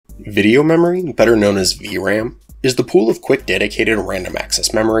Video memory, better known as VRAM, is the pool of quick dedicated random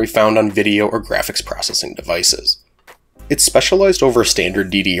access memory found on video or graphics processing devices. It's specialized over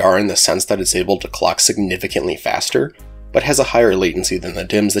standard DDR in the sense that it's able to clock significantly faster, but has a higher latency than the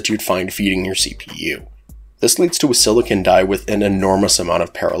DIMMs that you'd find feeding your CPU. This leads to a silicon die with an enormous amount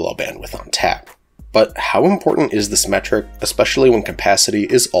of parallel bandwidth on tap. But how important is this metric, especially when capacity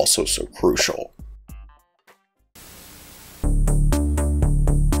is also so crucial?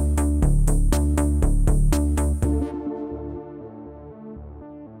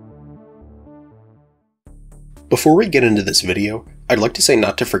 Before we get into this video, I'd like to say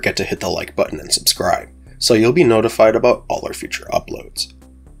not to forget to hit the like button and subscribe, so you'll be notified about all our future uploads.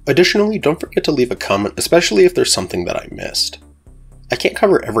 Additionally, don't forget to leave a comment, especially if there's something that I missed. I can't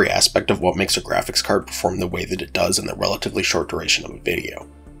cover every aspect of what makes a graphics card perform the way that it does in the relatively short duration of a video.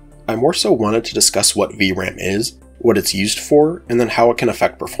 I more so wanted to discuss what VRAM is, what it's used for, and then how it can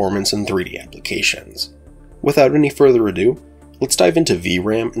affect performance in 3D applications. Without any further ado, let's dive into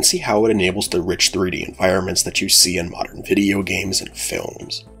VRAM and see how it enables the rich 3D environments that you see in modern video games and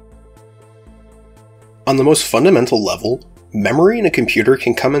films. On the most fundamental level, memory in a computer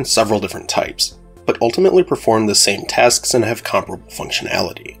can come in several different types, but ultimately perform the same tasks and have comparable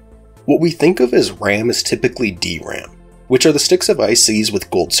functionality. What we think of as RAM is typically DRAM, which are the sticks of ICs with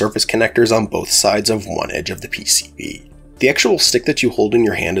gold surface connectors on both sides of one edge of the PCB. The actual stick that you hold in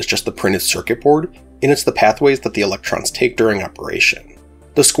your hand is just the printed circuit board, and it's the pathways that the electrons take during operation.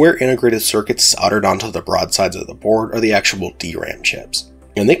 The square integrated circuits soldered onto the broad sides of the board are the actual DRAM chips,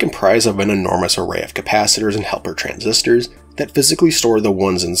 and they comprise of an enormous array of capacitors and helper transistors that physically store the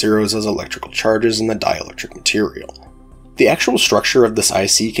ones and zeros as electrical charges in the dielectric material. The actual structure of this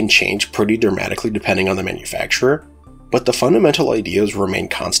IC can change pretty dramatically depending on the manufacturer, but the fundamental ideas remain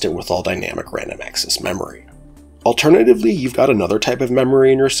constant with all dynamic random access memory. Alternatively, you've got another type of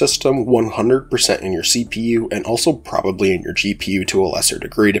memory in your system, 100% in your CPU, and also probably in your GPU to a lesser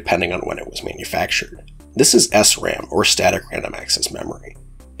degree depending on when it was manufactured. This is SRAM, or Static Random Access Memory,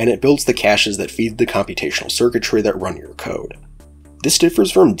 and it builds the caches that feed the computational circuitry that run your code. This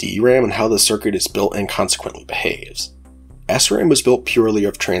differs from DRAM in how the circuit is built and consequently behaves. SRAM is built purely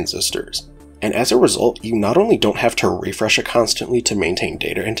of transistors, and as a result, you not only don't have to refresh it constantly to maintain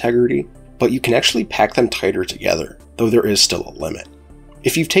data integrity, but you can actually pack them tighter together, though there is still a limit.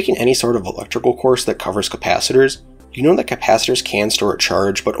 If you've taken any sort of electrical course that covers capacitors, you know that capacitors can store a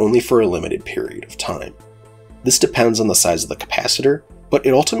charge, but only for a limited period of time. This depends on the size of the capacitor, but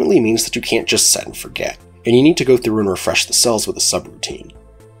it ultimately means that you can't just set and forget, and you need to go through and refresh the cells with a subroutine.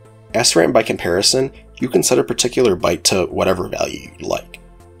 SRAM, by comparison, you can set a particular byte to whatever value you'd like,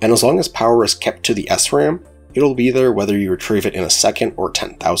 and as long as power is kept to the SRAM, it'll be there whether you retrieve it in a second or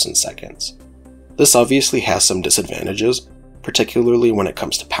 10,000 seconds. This obviously has some disadvantages, particularly when it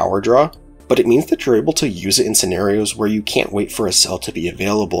comes to power draw, but it means that you're able to use it in scenarios where you can't wait for a cell to be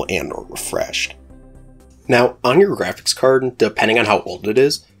available and or refreshed. Now, on your graphics card, depending on how old it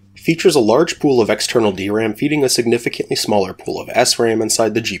is, features a large pool of external DRAM feeding a significantly smaller pool of SRAM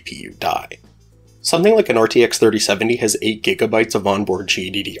inside the GPU die. Something like an RTX 3070 has 8 GB of onboard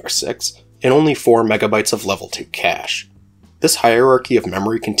GDDR6, and only 4 MB of level 2 cache. This hierarchy of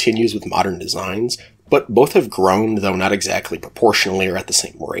memory continues with modern designs, but both have grown, though not exactly proportionally or at the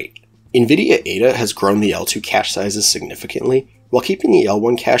same rate. NVIDIA Ada has grown the L2 cache sizes significantly, while keeping the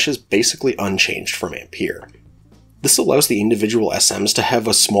L1 caches basically unchanged from Ampere. This allows the individual SMs to have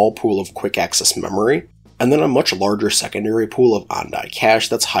a small pool of quick access memory, and then a much larger secondary pool of on-die cache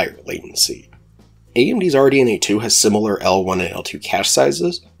that's higher latency. AMD's RDNA 2 has similar L1 and L2 cache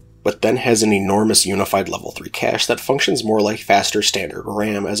sizes, but then has an enormous unified level 3 cache that functions more like faster standard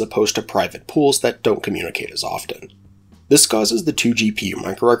RAM as opposed to private pools that don't communicate as often. This causes the two GPU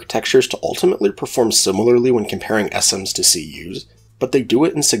microarchitectures to ultimately perform similarly when comparing SMs to CUs, but they do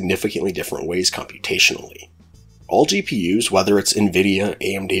it in significantly different ways computationally. All GPUs, whether it's NVIDIA,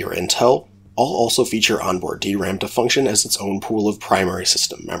 AMD, or Intel, all also feature onboard DRAM to function as its own pool of primary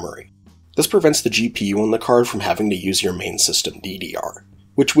system memory. This prevents the GPU on the card from having to use your main system DDR,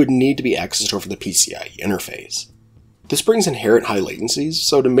 which would need to be accessed over the PCIe interface. This brings inherent high latencies,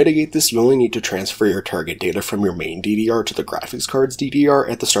 so to mitigate this you only need to transfer your target data from your main DDR to the graphics card's DDR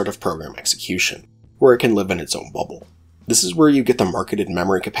at the start of program execution, where it can live in its own bubble. This is where you get the marketed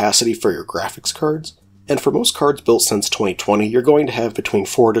memory capacity for your graphics cards, and for most cards built since 2020 you're going to have between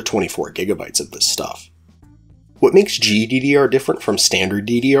 4 to 24 GB of this stuff. What makes GDDR different from standard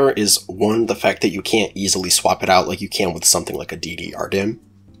DDR is 1, the fact that you can't easily swap it out like you can with something like a DDR DIMM,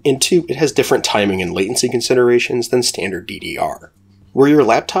 and 2, it has different timing and latency considerations than standard DDR. Where your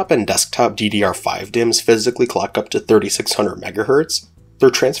laptop and desktop DDR5 DIMMs physically clock up to 3600 MHz, Their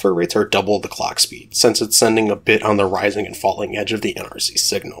transfer rates are double the clock speed, since it's sending a bit on the rising and falling edge of the NRC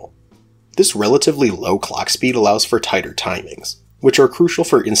signal. This relatively low clock speed allows for tighter timings, which are crucial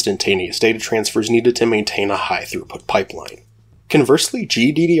for instantaneous data transfers needed to maintain a high throughput pipeline. Conversely,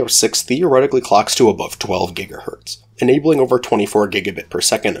 GDDR6 theoretically clocks to above 12 GHz, enabling over 24 gigabit per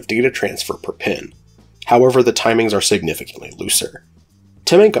second of data transfer per pin. However, the timings are significantly looser.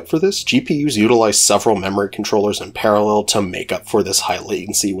 To make up for this, GPUs utilize several memory controllers in parallel to make up for this high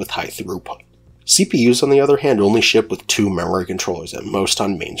latency with high throughput. CPUs, on the other hand, only ship with 2 memory controllers at most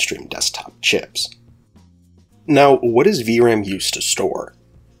on mainstream desktop chips. Now, what is VRAM used to store?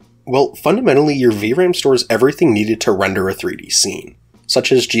 Well, fundamentally, your VRAM stores everything needed to render a 3D scene,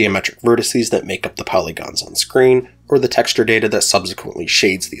 such as geometric vertices that make up the polygons on screen, or the texture data that subsequently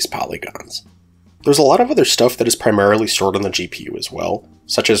shades these polygons. There's a lot of other stuff that is primarily stored on the GPU as well,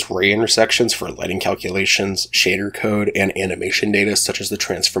 such as ray intersections for lighting calculations, shader code, and animation data such as the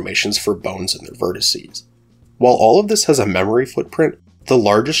transformations for bones and their vertices. While all of this has a memory footprint, the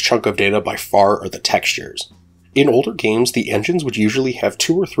largest chunk of data by far are the textures. In older games, the engines would usually have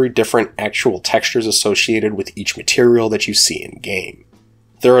 2 or 3 different actual textures associated with each material that you see in-game.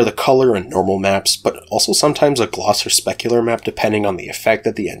 There are the color and normal maps, but also sometimes a gloss or specular map depending on the effect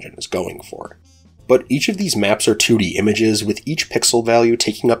that the engine is going for. But each of these maps are 2D images, with each pixel value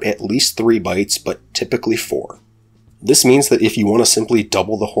taking up at least 3 bytes, but typically 4. This means that if you want to simply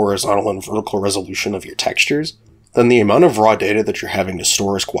double the horizontal and vertical resolution of your textures, then the amount of raw data that you're having to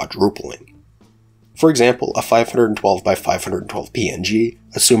store is quadrupling. For example, a 512 by 512 PNG,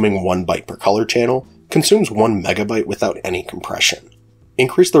 assuming 1 byte per color channel, consumes 1 megabyte without any compression.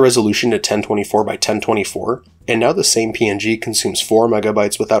 Increase the resolution to 1024 by 1024, and now the same PNG consumes 4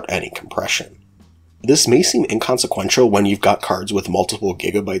 megabytes without any compression. This may seem inconsequential when you've got cards with multiple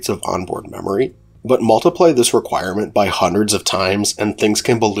gigabytes of onboard memory, but multiply this requirement by hundreds of times and things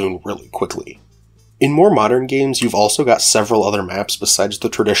can balloon really quickly. In more modern games, you've also got several other maps besides the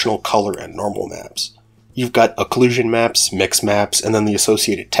traditional color and normal maps. You've got occlusion maps, mix maps, and then the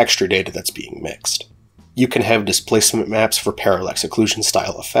associated texture data that's being mixed. You can have displacement maps for parallax occlusion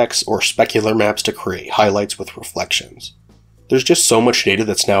style effects, or specular maps to create highlights with reflections. There's just so much data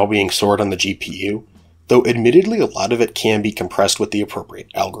that's now being stored on the GPU, though admittedly a lot of it can be compressed with the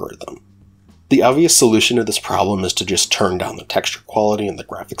appropriate algorithm. The obvious solution to this problem is to just turn down the texture quality in the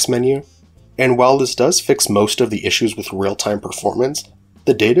graphics menu, and while this does fix most of the issues with real-time performance,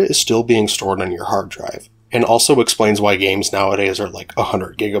 the data is still being stored on your hard drive, and also explains why games nowadays are like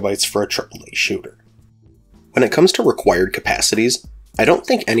 100 gigabytes for a AAA shooter. When it comes to required capacities, I don't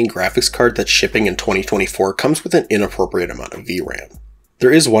think any graphics card that's shipping in 2024 comes with an inappropriate amount of VRAM.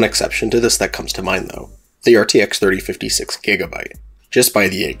 There is one exception to this that comes to mind though, the RTX 3050 6GB, just buy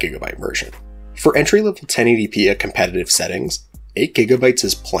the 8GB version. For entry-level 1080p at competitive settings, 8GB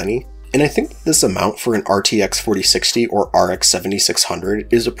is plenty, and I think that this amount for an RTX 4060 or RX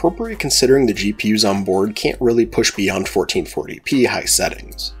 7600 is appropriate considering the GPUs on board can't really push beyond 1440p high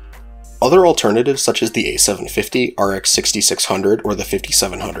settings. Other alternatives such as the A750, RX 6600, or the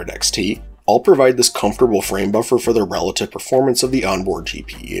 5700 XT all provide this comfortable frame buffer for the relative performance of the onboard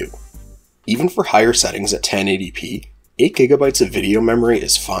GPU. Even for higher settings at 1080p, 8GB of video memory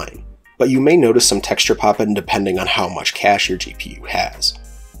is fine, but you may notice some texture pop-in depending on how much cache your GPU has.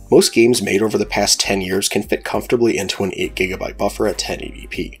 Most games made over the past 10 years can fit comfortably into an 8GB buffer at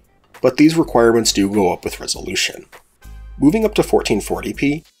 1080p, but these requirements do go up with resolution. Moving up to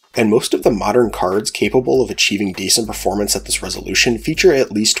 1440p, and most of the modern cards capable of achieving decent performance at this resolution feature at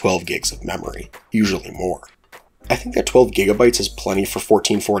least 12 gigs of memory, usually more. I think that 12 gigabytes is plenty for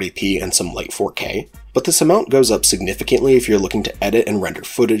 1440p and some light 4K, but this amount goes up significantly if you're looking to edit and render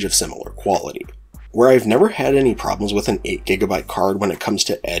footage of similar quality. Where I've never had any problems with an 8GB card when it comes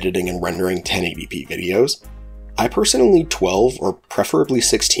to editing and rendering 1080p videos, I personally need 12 or preferably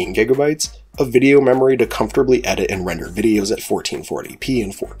 16 gigabytes of video memory to comfortably edit and render videos at 1440p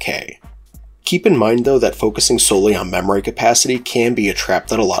and 4K. Keep in mind though that focusing solely on memory capacity can be a trap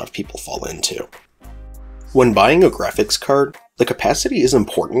that a lot of people fall into. When buying a graphics card, the capacity is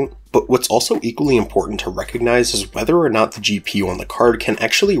important, but what's also equally important to recognize is whether or not the GPU on the card can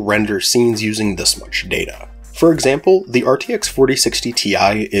actually render scenes using this much data. For example, the RTX 4060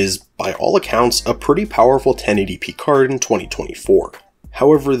 Ti is, by all accounts, a pretty powerful 1080p card in 2024.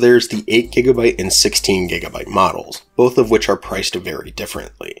 However, there's the 8GB and 16GB models, both of which are priced very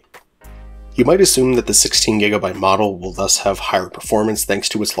differently. You might assume that the 16GB model will thus have higher performance thanks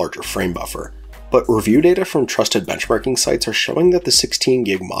to its larger frame buffer, but review data from trusted benchmarking sites are showing that the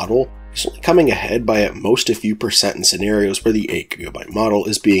 16GB model is only coming ahead by at most a few percent in scenarios where the 8GB model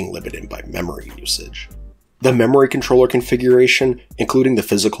is being limited by memory usage. The memory controller configuration, including the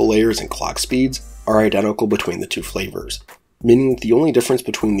physical layers and clock speeds, are identical between the two flavors, meaning that the only difference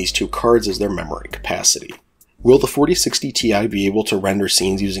between these two cards is their memory capacity. Will the 4060 Ti be able to render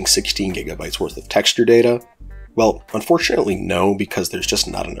scenes using 16GB worth of texture data? Well, unfortunately no, because there's just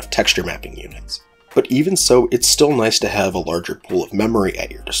not enough texture mapping units. But even so, it's still nice to have a larger pool of memory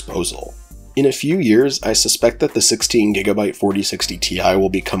at your disposal. In a few years, I suspect that the 16GB 4060 Ti will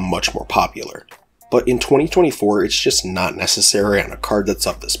become much more popular. But in 2024, it's just not necessary on a card that's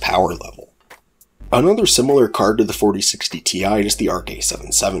of this power level. Another similar card to the 4060 Ti is the Arc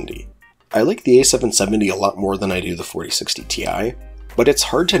A770. I like the A770 a lot more than I do the 4060 Ti, but it's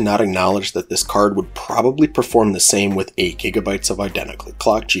hard to not acknowledge that this card would probably perform the same with 8GB of identically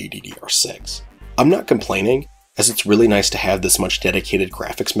clocked GDDR6. I'm not complaining, as it's really nice to have this much dedicated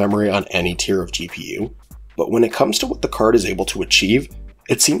graphics memory on any tier of GPU, but when it comes to what the card is able to achieve,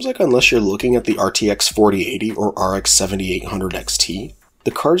 it seems like unless you're looking at the RTX 4080 or RX 7800 XT,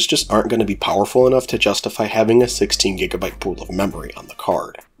 the cards just aren't going to be powerful enough to justify having a 16GB pool of memory on the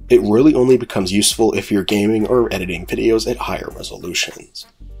card. It really only becomes useful if you're gaming or editing videos at higher resolutions.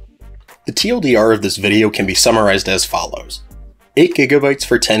 The TLDR of this video can be summarized as follows: 8GB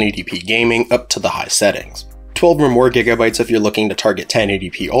for 1080p gaming up to the high settings, 12 or more gigabytes if you're looking to target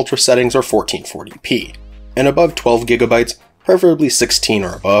 1080p ultra settings or 1440p, and above 12GB, preferably 16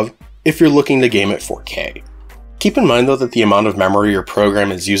 or above, if you're looking to game at 4K. Keep in mind though that the amount of memory your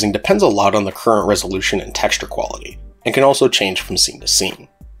program is using depends a lot on the current resolution and texture quality, and can also change from scene to scene.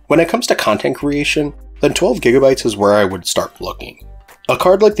 When it comes to content creation, then 12GB is where I would start looking. A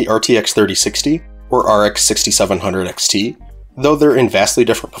card like the RTX 3060 or RX 6700 XT, though they're in vastly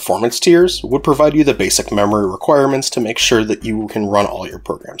different performance tiers, would provide you the basic memory requirements to make sure that you can run all your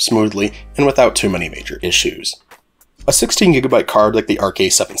programs smoothly and without too many major issues. A 16GB card like the Arc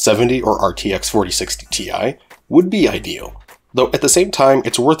A770 or RTX 4060 Ti would be ideal, though at the same time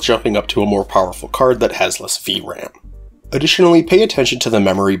it's worth jumping up to a more powerful card that has less VRAM. Additionally, pay attention to the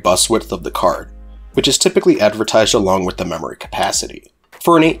memory bus width of the card, which is typically advertised along with the memory capacity.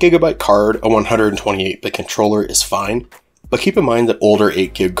 For an 8GB card, a 128-bit controller is fine, but keep in mind that older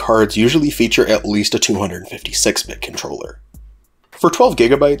 8GB cards usually feature at least a 256-bit controller. For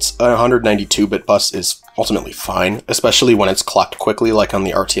 12GB, a 192-bit bus is ultimately fine, especially when it's clocked quickly like on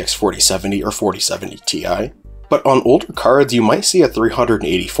the RTX 4070 or 4070 Ti. But on older cards, you might see a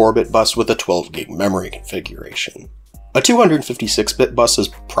 384-bit bus with a 12GB memory configuration. A 256-bit bus is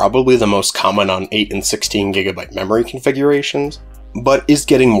probably the most common on 8 and 16GB memory configurations, but is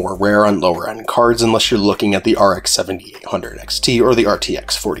getting more rare on lower-end cards unless you're looking at the RX 7800 XT or the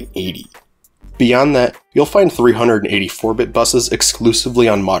RTX 4080. Beyond that, you'll find 384-bit buses exclusively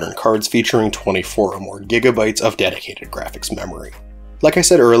on modern cards featuring 24 or more gigabytes of dedicated graphics memory. Like I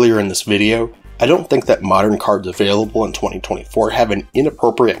said earlier in this video, I don't think that modern cards available in 2024 have an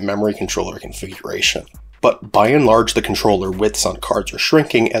inappropriate memory controller configuration, but by and large the controller widths on cards are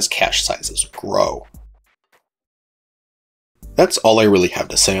shrinking as cache sizes grow. That's all I really have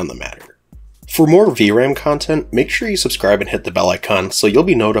to say on the matter. For more VRAM content, make sure you subscribe and hit the bell icon so you'll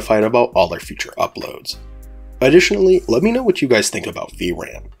be notified about all our future uploads. Additionally, let me know what you guys think about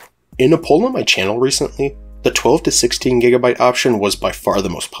VRAM. In a poll on my channel recently, the 12 to 16GB option was by far the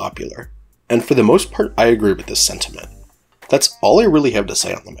most popular, and for the most part I agree with this sentiment. That's all I really have to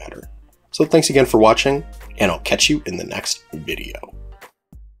say on the matter. So thanks again for watching, and I'll catch you in the next video.